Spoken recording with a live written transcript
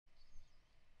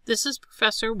This is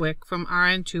Professor Wick from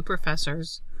RN2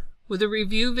 Professors with a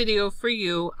review video for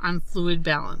you on fluid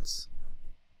balance.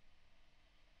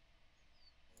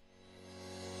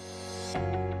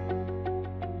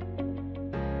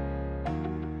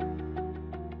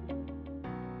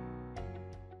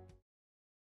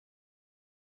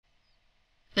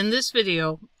 In this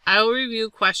video, I will review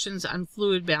questions on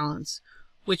fluid balance,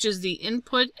 which is the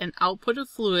input and output of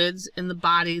fluids in the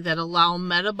body that allow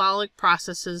metabolic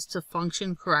processes to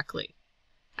function correctly.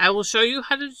 I will show you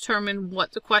how to determine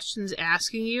what the question is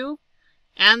asking you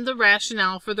and the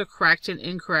rationale for the correct and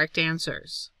incorrect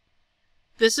answers.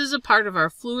 This is a part of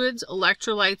our Fluids,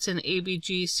 Electrolytes, and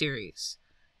ABGs series.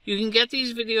 You can get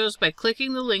these videos by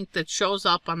clicking the link that shows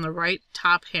up on the right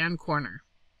top hand corner.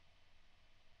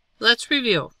 Let's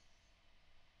review.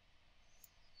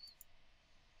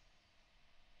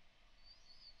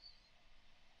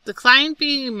 The client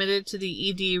being admitted to the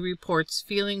ED reports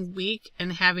feeling weak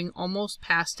and having almost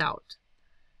passed out.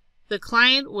 The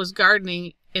client was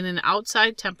gardening in an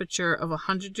outside temperature of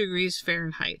 100 degrees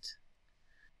Fahrenheit.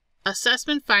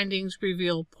 Assessment findings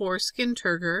reveal poor skin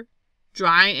turgor,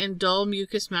 dry and dull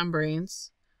mucous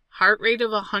membranes, heart rate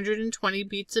of 120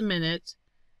 beats a minute,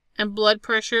 and blood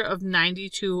pressure of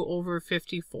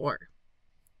 92/54.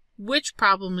 Which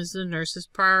problem is the nurse's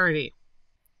priority?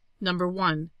 Number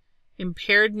 1.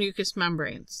 Impaired mucous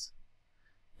membranes.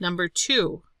 Number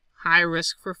 2. High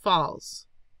risk for falls.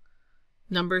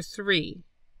 Number 3.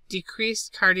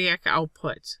 Decreased cardiac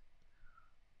output.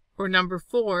 Or number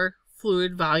 4.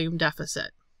 Fluid volume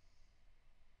deficit.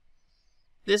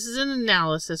 This is an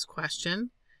analysis question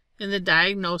in the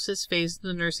diagnosis phase of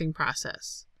the nursing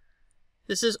process.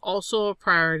 This is also a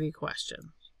priority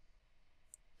question.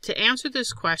 To answer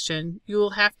this question, you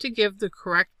will have to give the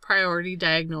correct priority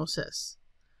diagnosis.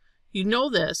 You know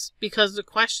this because the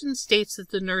question states that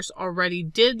the nurse already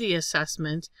did the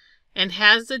assessment and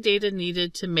has the data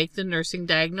needed to make the nursing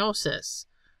diagnosis,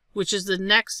 which is the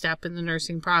next step in the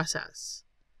nursing process.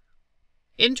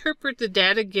 Interpret the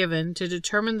data given to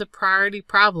determine the priority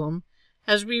problem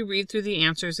as we read through the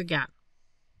answers again.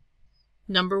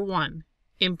 Number 1.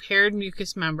 Impaired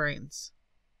mucous membranes.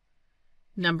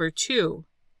 Number 2.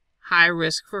 High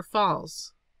risk for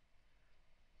falls.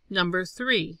 Number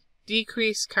 3.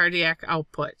 Decreased cardiac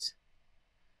output.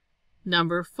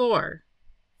 Number 4.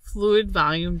 Fluid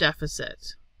volume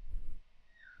deficit.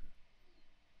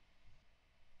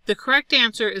 The correct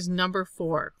answer is number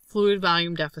 4, fluid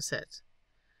volume deficit.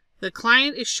 The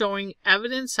client is showing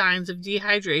evident signs of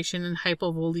dehydration and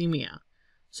hypovolemia,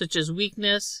 such as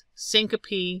weakness,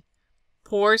 syncope,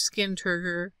 poor skin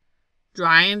turgor,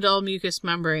 dry and dull mucous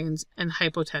membranes, and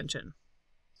hypotension.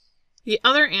 The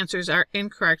other answers are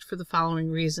incorrect for the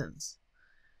following reasons.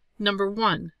 Number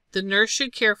 1, the nurse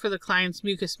should care for the client's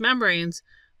mucous membranes,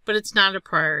 but it's not a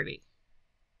priority.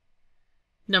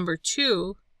 Number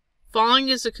 2, falling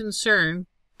is a concern,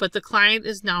 but the client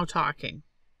is now talking.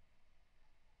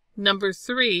 Number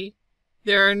 3,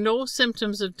 there are no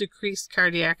symptoms of decreased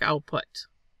cardiac output.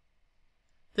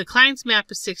 The client's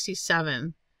MAP is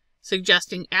 67,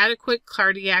 suggesting adequate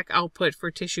cardiac output for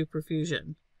tissue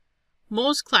perfusion.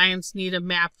 Most clients need a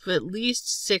MAP of at least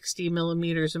 60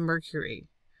 millimeters of mercury.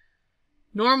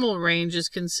 Normal range is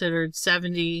considered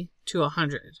 70 to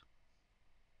 100.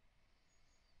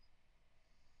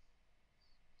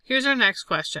 Here's our next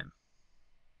question.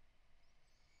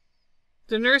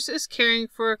 The nurse is caring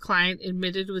for a client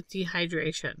admitted with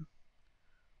dehydration.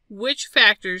 Which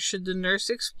factors should the nurse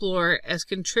explore as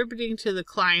contributing to the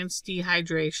client's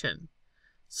dehydration?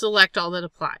 Select all that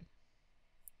apply.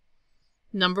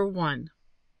 Number 1,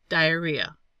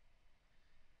 diarrhea.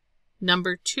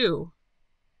 Number 2,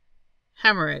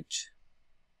 hemorrhage.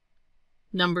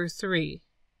 Number 3,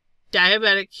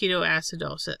 diabetic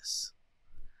ketoacidosis.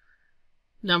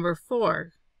 Number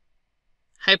 4,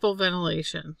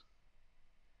 hypoventilation.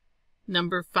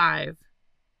 Number 5,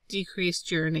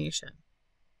 decreased urination.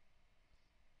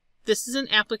 This is an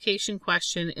application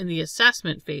question in the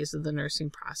assessment phase of the nursing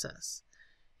process.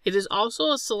 It is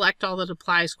also a select all that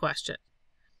applies question.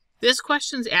 This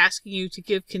question is asking you to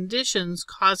give conditions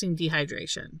causing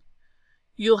dehydration.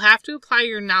 You'll have to apply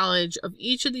your knowledge of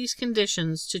each of these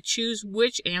conditions to choose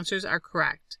which answers are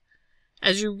correct.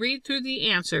 As you read through the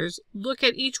answers, look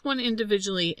at each one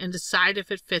individually and decide if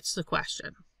it fits the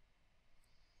question.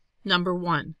 Number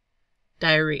 1,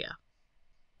 diarrhea.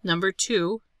 Number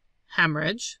 2,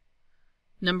 hemorrhage.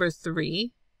 Number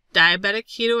 3, diabetic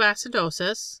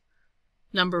ketoacidosis.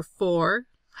 Number 4,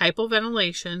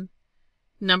 hypoventilation.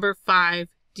 Number 5,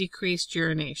 decreased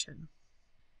urination.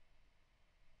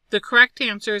 The correct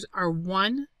answers are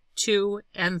 1, 2,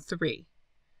 and 3.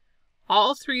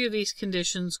 All three of these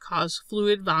conditions cause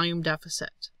fluid volume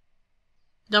deficit.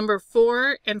 Number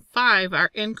 4 and 5 are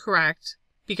incorrect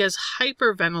because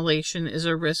hyperventilation is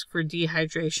a risk for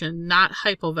dehydration, not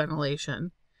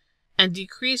hypoventilation, and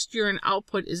decreased urine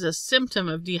output is a symptom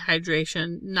of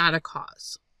dehydration, not a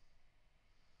cause.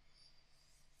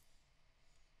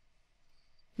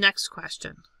 Next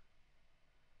question.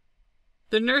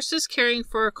 The nurse is caring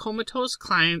for a comatose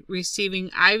client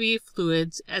receiving IV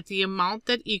fluids at the amount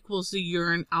that equals the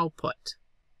urine output.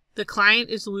 The client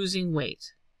is losing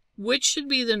weight. Which should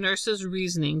be the nurse's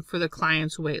reasoning for the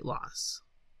client's weight loss?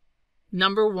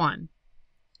 Number 1.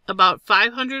 About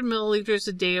 500 milliliters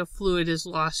a day of fluid is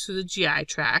lost through the GI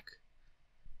tract.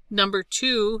 Number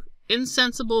 2.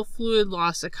 Insensible fluid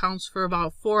loss accounts for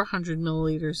about 400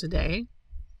 milliliters a day.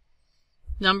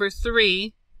 Number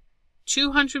 3.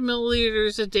 200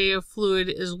 milliliters a day of fluid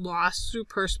is lost through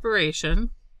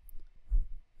perspiration.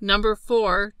 Number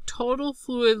 4, total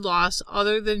fluid loss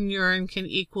other than urine can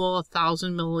equal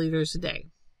 1,000 milliliters a day.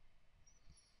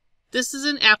 This is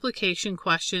an application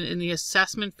question in the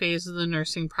assessment phase of the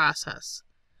nursing process.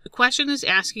 The question is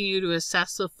asking you to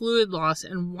assess the fluid loss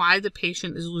and why the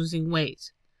patient is losing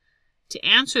weight. To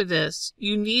answer this,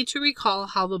 you need to recall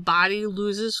how the body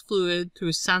loses fluid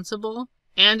through sensible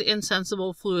and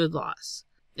insensible fluid loss,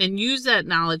 and use that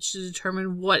knowledge to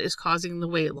determine what is causing the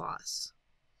weight loss.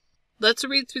 Let's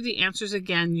read through the answers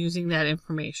again using that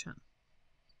information.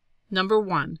 Number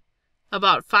 1.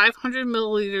 About 500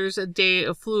 milliliters a day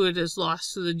of fluid is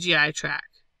lost through the GI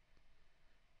tract.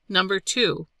 Number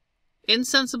 2.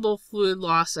 Insensible fluid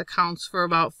loss accounts for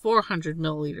about 400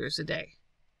 milliliters a day.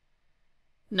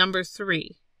 Number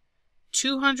 3.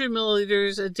 200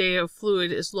 milliliters a day of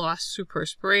fluid is lost through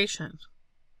perspiration.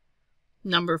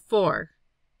 Number 4.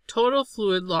 Total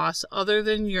fluid loss other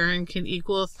than urine can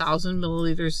equal 1,000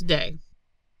 milliliters a day.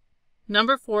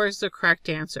 Number 4 is the correct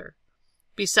answer.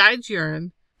 Besides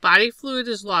urine, body fluid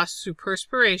is lost through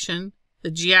perspiration,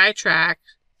 the GI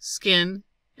tract, skin,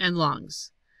 and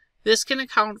lungs. This can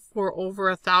account for over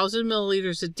 1,000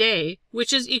 milliliters a day,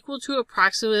 which is equal to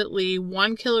approximately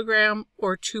 1 kilogram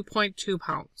or 2.2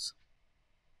 pounds.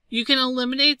 You can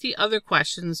eliminate the other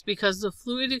questions because the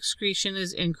fluid excretion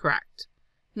is incorrect.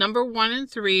 Number 1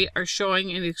 and 3 are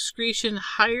showing an excretion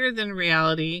higher than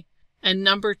reality, and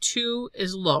number 2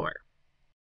 is lower.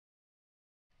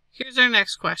 Here's our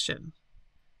next question.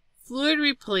 Fluid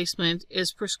replacement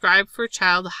is prescribed for a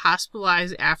child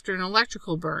hospitalized after an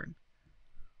electrical burn.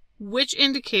 Which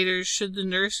indicators should the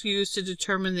nurse use to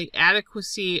determine the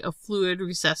adequacy of fluid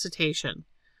resuscitation?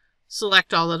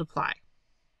 Select all that apply.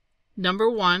 Number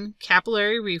 1,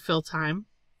 capillary refill time.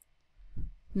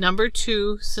 Number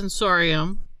 2,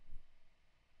 sensorium.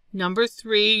 Number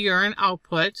 3, urine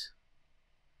output.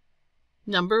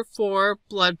 Number 4,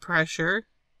 blood pressure.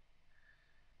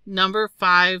 Number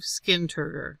 5, skin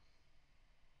turgor.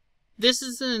 This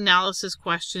is an analysis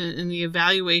question in the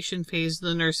evaluation phase of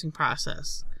the nursing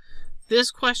process.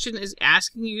 This question is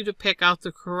asking you to pick out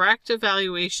the correct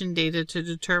evaluation data to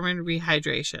determine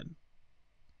rehydration.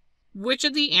 Which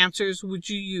of the answers would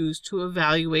you use to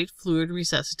evaluate fluid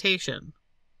resuscitation?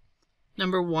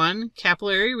 Number 1,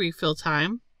 capillary refill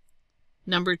time.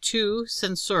 Number 2,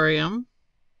 sensorium.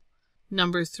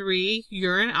 Number 3,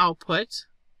 urine output.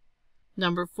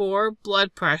 Number 4,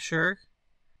 blood pressure.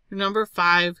 Number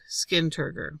 5, skin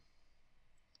turgor.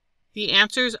 The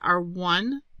answers are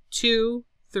 1, 2,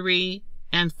 3,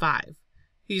 and 5.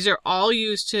 These are all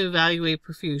used to evaluate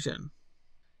perfusion.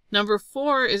 Number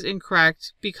 4 is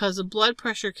incorrect because the blood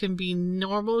pressure can be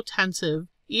normotensive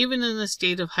even in the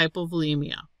state of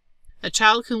hypovolemia. A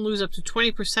child can lose up to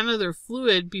 20% of their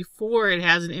fluid before it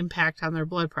has an impact on their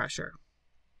blood pressure.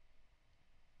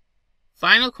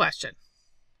 Final question.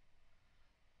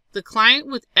 The client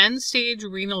with end-stage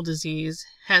renal disease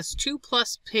has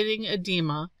 2+ pitting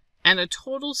edema and a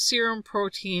total serum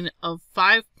protein of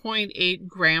 5.8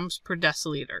 grams per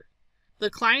deciliter.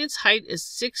 The client's height is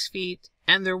 6 feet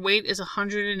and their weight is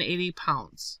 180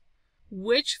 pounds.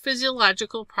 Which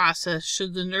physiological process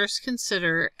should the nurse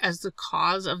consider as the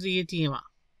cause of the edema?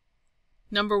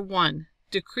 Number 1,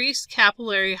 decreased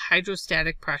capillary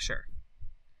hydrostatic pressure.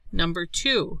 Number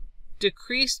 2,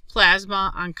 decreased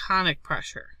plasma onconic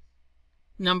pressure.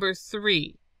 Number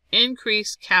 3,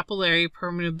 increased capillary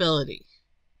permeability.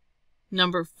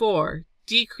 Number 4,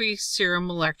 decreased serum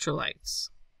electrolytes.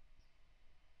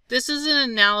 This is an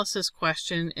analysis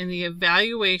question in the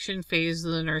evaluation phase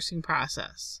of the nursing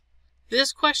process.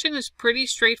 This question is pretty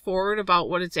straightforward about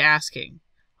what it's asking.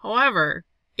 However,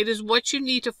 it is what you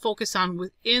need to focus on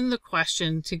within the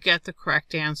question to get the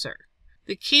correct answer.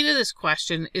 The key to this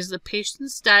question is the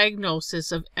patient's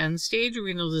diagnosis of end-stage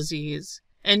renal disease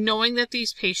and knowing that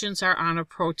these patients are on a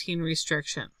protein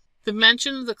restriction. The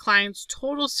mention of the client's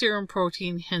total serum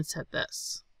protein hints at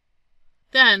this.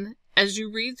 Then, as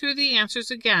you read through the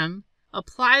answers again,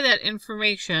 apply that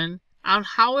information on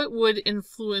how it would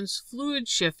influence fluid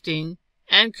shifting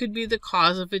and could be the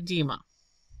cause of edema.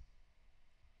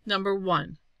 Number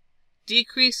 1.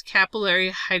 Decreased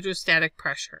capillary hydrostatic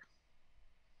pressure.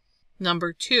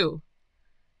 Number 2.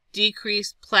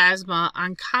 Decreased plasma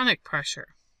onconic pressure.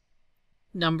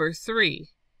 Number 3.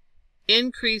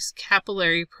 Increased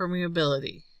capillary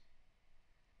permeability.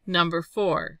 Number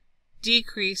 4.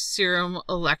 Decreased serum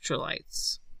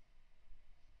electrolytes.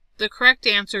 The correct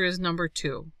answer is number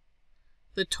 2.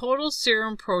 The total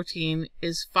serum protein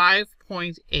is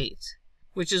 5.8,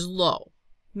 which is low.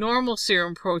 Normal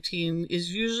serum protein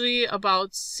is usually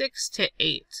about 6 to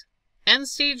 8.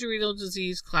 End-stage renal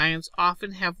disease clients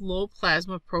often have low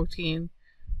plasma protein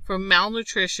from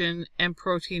malnutrition and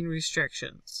protein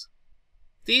restrictions.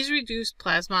 These reduce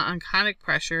plasma onconic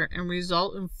pressure and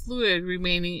result in fluid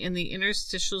remaining in the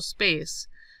interstitial space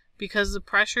because the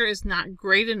pressure is not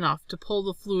great enough to pull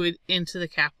the fluid into the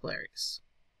capillaries.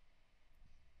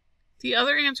 The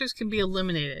other answers can be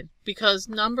eliminated because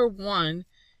number 1,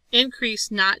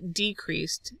 increased not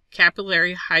decreased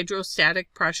capillary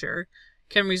hydrostatic pressure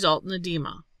can result in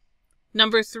edema.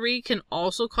 Number 3 can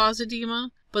also cause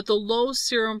edema, but the low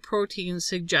serum protein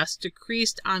suggests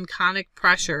decreased onconic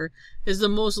pressure is the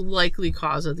most likely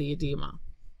cause of the edema.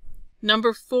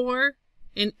 Number 4,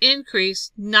 an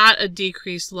increased, not a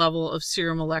decreased level of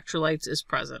serum electrolytes is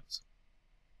present.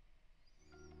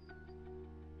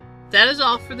 That is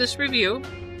all for this review.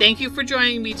 Thank you for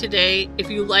joining me today. If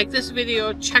you like this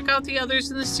video, check out the others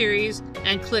in the series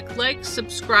and click like,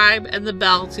 subscribe, and the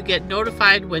bell to get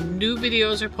notified when new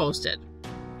videos are posted.